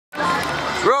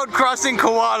Road crossing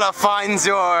koala finds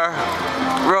your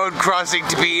road crossing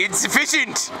to be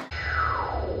insufficient.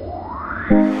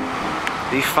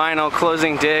 The final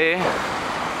closing day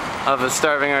of a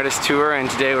Starving Artist tour, and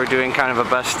today we're doing kind of a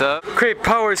best of. Great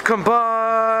powers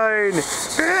combine! Don't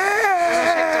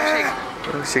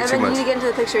shake too much. And then you need to get into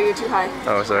the picture, you're too high.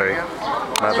 Oh, sorry.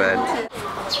 My bad.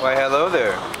 Why, hello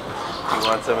there. You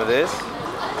want some of this?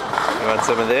 You want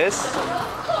some of this?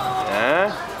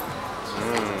 Huh?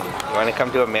 You want to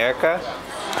come to America?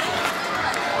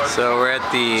 So we're at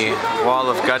the wall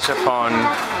of Gachapon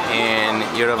in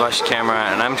Yodobashi Camera,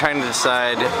 and I'm trying to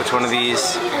decide which one of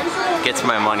these gets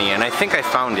my money, and I think I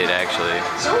found it actually.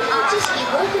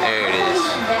 There it is.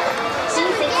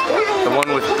 The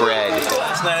one with bread.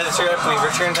 Last night of the trip, we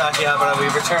returned to Akihabara, we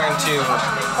returned to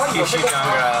Kyushu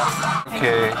Gangara.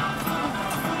 Okay.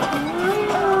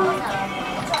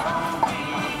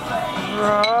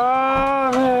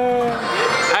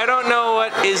 I don't know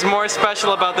what is more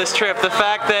special about this trip. The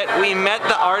fact that we met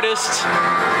the artist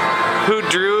who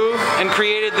drew and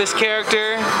created this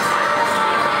character.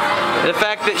 The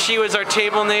fact that she was our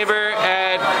table neighbor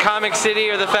at Comic City,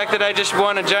 or the fact that I just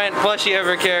won a giant plushie of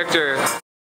her character.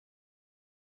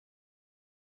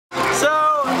 So,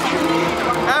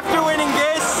 after winning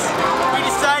this, we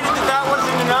decided that that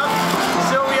wasn't enough.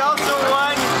 So we also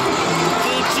won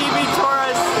the Chibi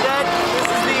Tora set. This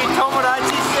is the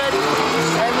Tomodachi set,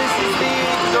 and this is the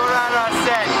Dorara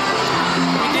set.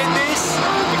 We did this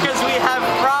because we have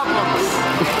problems.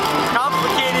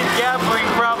 Complicated gambling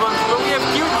problems, but we have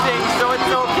cute things, so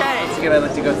it's okay. I'd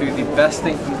like to go through the best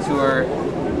thing from the tour,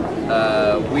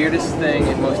 weirdest thing,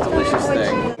 and most delicious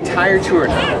thing. Entire tour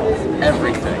now.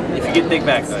 Everything. If you can think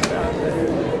back like that.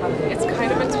 It's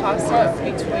kind of a toss-up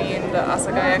between the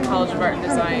Asagaya College of Art and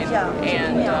Design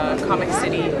and Comic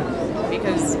City,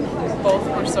 because both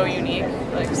were so unique,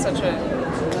 like such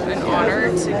an honor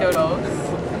to go to both.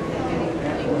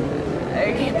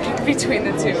 I can't pick between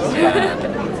the two.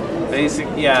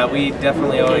 Yeah, we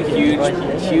definitely owe a huge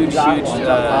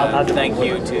thank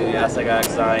you to the Asagaya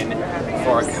Design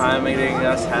for accommodating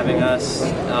us, having us,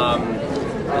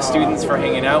 the students for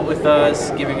hanging out with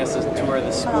us, giving us a tour of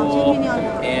the school,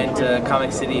 and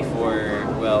Comic City for,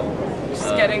 well...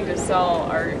 just getting to sell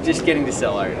art. Just getting to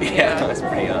sell art, yeah, that's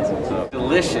pretty awesome. So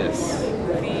delicious.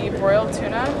 The broiled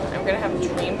tuna, I'm going to have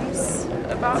dreams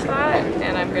about that,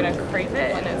 and I'm going to crave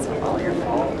it, and it's all your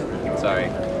fault.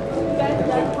 Sorry.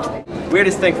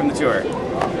 Weirdest thing from the tour?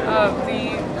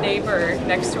 The neighbor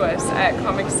next to us at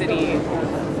Comic City.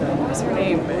 What's her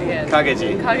name again?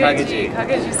 Kagezi.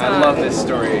 Kagezi-san. I love this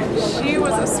story. She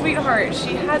was a sweetheart.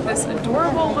 She had this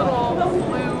adorable little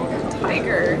blue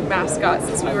tiger mascot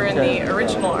since we were in the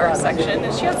original art section,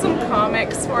 and she had some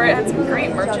comics for it, had some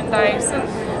great merchandise, and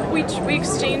we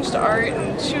exchanged art,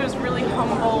 and she was really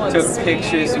humble and took sweet.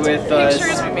 Pictures with us,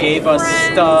 gave us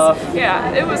friends. stuff.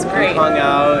 Yeah, it was great. We hung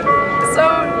out. So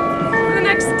the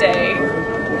next day,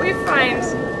 we find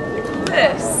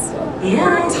this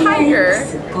tiger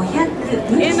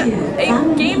in a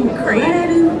game crate.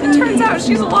 It turns out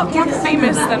she's a lot more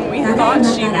famous than we thought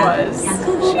she was.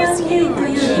 She's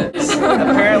huge.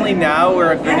 Apparently now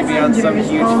we're going to be on some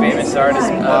huge famous artist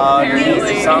blog or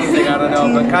something, I don't know.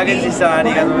 But Kagezi-san,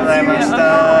 arigatou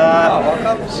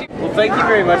gozaimashita. Well, thank you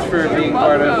very much for being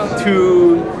part of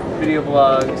 2 video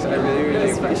blogs. I really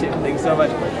appreciate it. Thanks so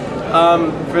much.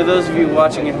 For those of you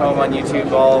watching at home on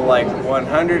YouTube, all like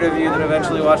 100 of you that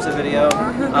eventually watch the video,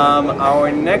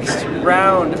 our next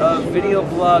round of video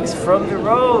blogs from the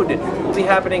road will be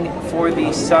happening for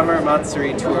the Summer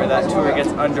Matsuri tour. That tour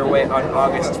gets underway on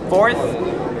August 4th,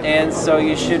 and so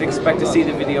you should expect to see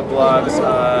the video blogs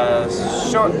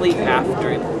shortly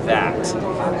after that.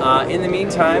 In the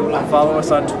meantime, follow us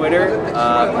on Twitter,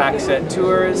 PaxEt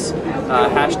Tours,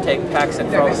 hashtag PaxEt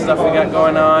for all the stuff we got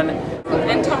going on.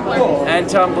 And Tumblr. And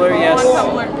Tumblr, yes.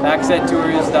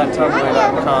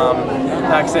 PaxEtTours.tumblr.com,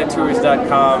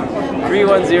 PaxEtTours.com,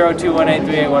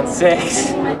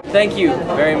 310-218-3816. Thank you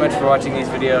very much for watching these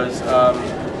videos.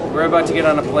 We're about to get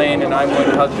on a plane, and I'm going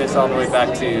to hug this all the way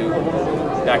back to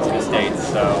the States.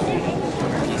 So,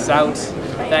 peace out.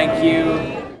 Thank you.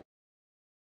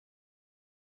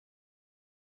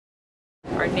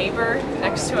 Our neighbor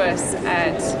next to us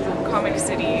at Comic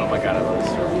City. Oh my god, I love this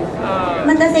story. お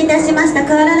待たせいたしました。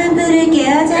クアラルンプール行き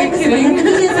エアジャイクス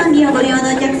523便をご利用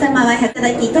のお客様は100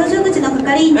台搭乗口の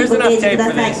係員にご提示く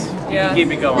ださい。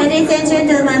Keep it going. Ladies and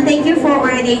gentlemen, thank you for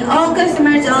waiting. All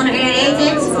customers on Air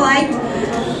Agents Flight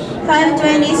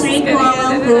 523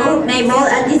 Kuala Lumpur may board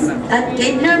at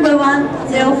gate number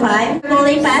 105.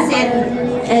 Boarding pass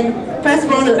and first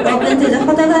board open to the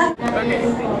photograph. Okay.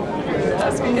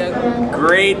 last weekend.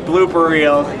 Great blooper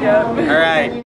reel. Yeah. All right.